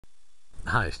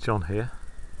Hi, it's John here.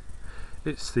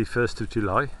 It's the 1st of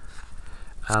July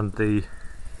and the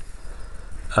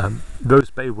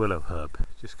Rosebay Willowherb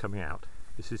is just coming out.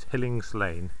 This is Hillings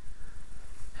Lane,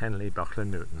 Henley, Buckler,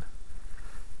 Newton,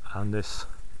 and this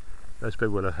Rosebay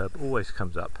Willowherb always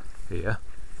comes up here.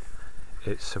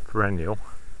 It's a perennial,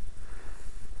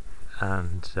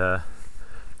 and the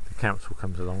council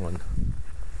comes along and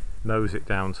mows it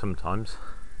down sometimes,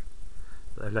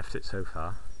 but they've left it so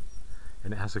far.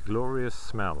 And it has a glorious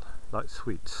smell, like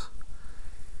sweets.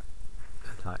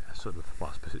 Like a sort of,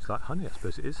 well, I suppose it's like honey. I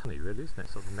suppose it is honey, really, isn't it?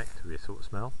 Sort of nectary sort of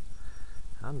smell.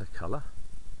 And the colour.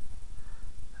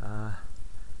 The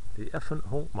elephant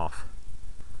hawk moth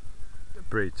that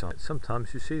breeds on it.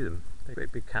 Sometimes you see them. They're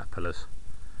great big caterpillars.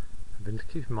 I've been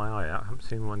keeping my eye out. I haven't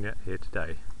seen one yet here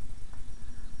today.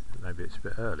 Maybe it's a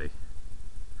bit early.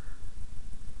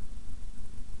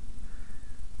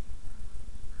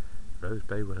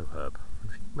 Rosebay Willowherb.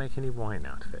 If you can make any wine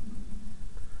out of it.